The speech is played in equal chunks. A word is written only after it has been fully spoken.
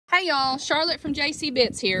Hey y'all, Charlotte from JC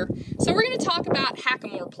Bits here. So we're going to talk about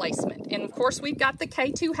Hackamore placement. And of course we've got the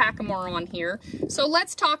K2 Hackamore on here. So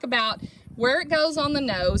let's talk about where it goes on the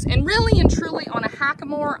nose. And really and truly on a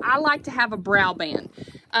Hackamore, I like to have a brow band.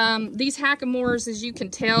 These Hackamores, as you can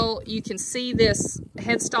tell, you can see this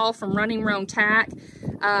headstall from Running Roan Tack.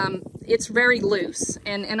 It's very loose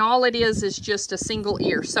and all it is just a single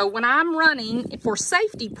ear. So when I'm running for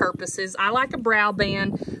safety purposes, I like a brow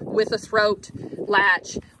band with a throat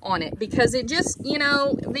latch on it because it just, you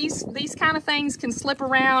know, these kind of things can slip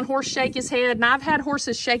around, horse shake his head, and I've had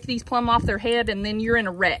horses shake these plumb off their head and then you're in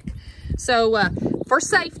a wreck. So for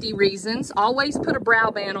safety reasons, always put a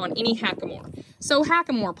brow band on any Hackamore. So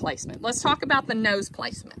Hackamore placement, let's talk about the nose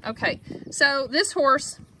placement. Okay, so this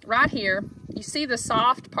horse right here, you see the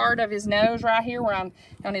soft part of his nose right here where I'm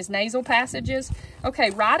on his nasal passages? Okay,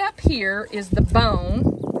 right up here is the bone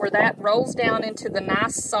where that rolls down into the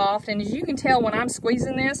nice soft, and as you can tell when I'm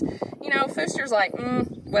squeezing this, you know, Fooster's like,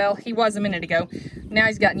 well, he was a minute ago. Now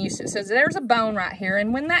he's gotten used to it. So there's a bone right here,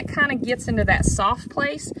 and when that kind of gets into that soft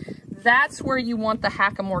place, that's where you want the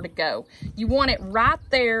Hackamore to go. You want it right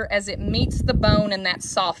there as it meets the bone in that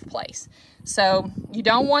soft place. So you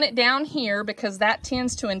don't want it down here because that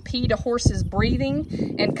tends to impede a horse's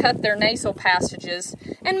breathing and cut their nasal passages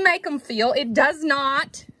and make them feel, it does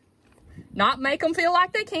not make them feel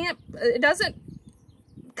like they can't, it doesn't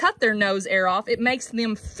cut their nose air off. It makes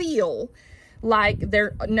them feel like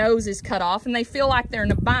their nose is cut off and they feel like they're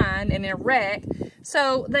in a bind and in a wreck.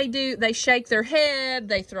 So they shake their head,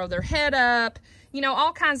 they throw their head up, you know,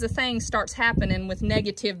 all kinds of things starts happening with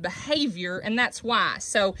negative behavior, and that's why.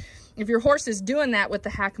 So if your horse is doing that with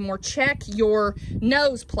the Hackamore, check your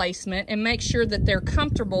nose placement and make sure that they're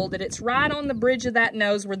comfortable, that it's right on the bridge of that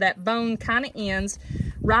nose where that bone kind of ends,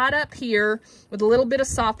 right up here with a little bit of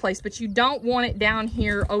soft place, but you don't want it down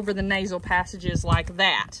here over the nasal passages like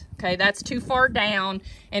that. Okay, that's too far down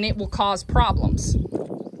and it will cause problems.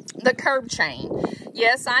 The curb chain.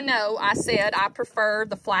 Yes, I know I said I prefer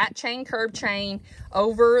the flat chain curb chain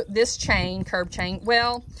over this chain curb chain.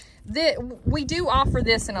 Well, we do offer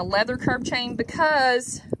this in a leather curb chain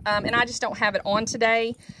because, and I just don't have it on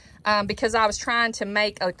today, because I was trying to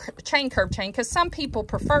make a chain curb chain because some people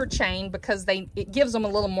prefer chain because it gives them a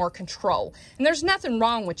little more control. And there's nothing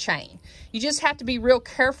wrong with chain. You just have to be real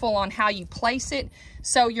careful on how you place it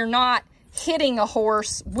so you're not hitting a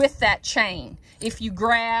horse with that chain if you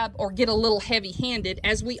grab or get a little heavy-handed,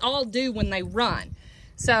 as we all do when they run.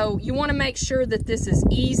 So you want to make sure that this is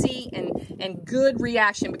easy and good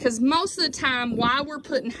reaction, because most of the time why we're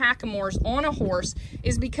putting Hackamores on a horse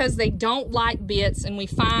is because they don't like bits, and we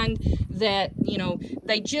find that, you know,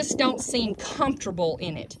 they just don't seem comfortable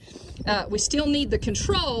in it. We still need the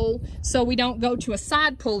control so we don't go to a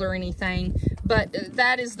side pull or anything, but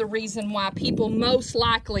that is the reason why people most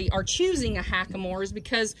likely are choosing a Hackamore, is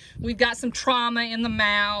because we've got some trauma in the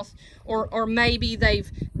mouth, or maybe they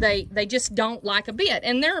just don't like a bit.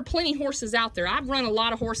 And there are plenty of horses out there. I've run a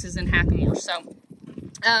lot of horses in Hackamore. So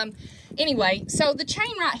anyway, so the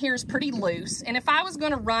chain right here is pretty loose, and if I was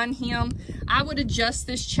going to run him, I would adjust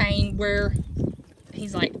this chain where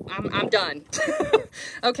he's like, I'm done.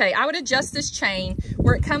 Okay, I would adjust this chain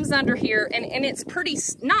where it comes under here, and it's pretty,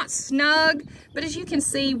 not snug, but as you can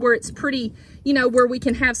see where it's pretty, you know, where we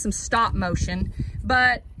can have some stop motion.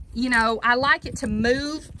 But, you know, I like it to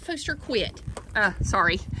move. Fooster, quit.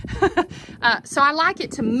 Sorry. So I like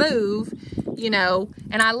it to move, you know,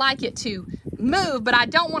 and I like it to move, but I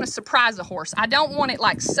don't want to surprise a horse. I don't want it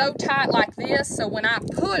like so tight like this, so when I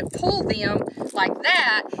pull them like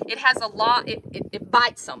that, it has a lot, it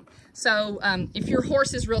bites them. So if your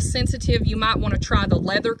horse is real sensitive, you might want to try the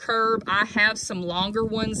leather curb. I have some longer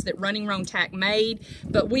ones that Running Roan Tack made,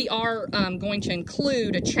 but we are going to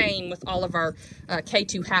include a chain with all of our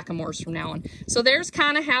K2 Hackamores from now on. So there's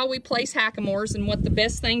kind of how we place Hackamores and what the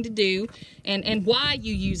best thing to do and why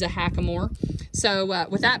you use a Hackamore. So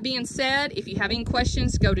with that being said, if you have any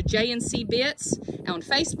questions, go to JNC Bits on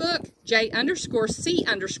Facebook,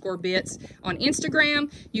 J_C_Bits on Instagram.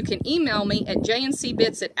 You can email me at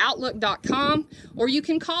jncbits@outlook.com, or you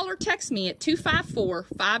can call or text me at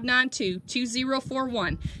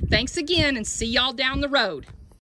 254-592-2041. Thanks again, and see y'all down the road.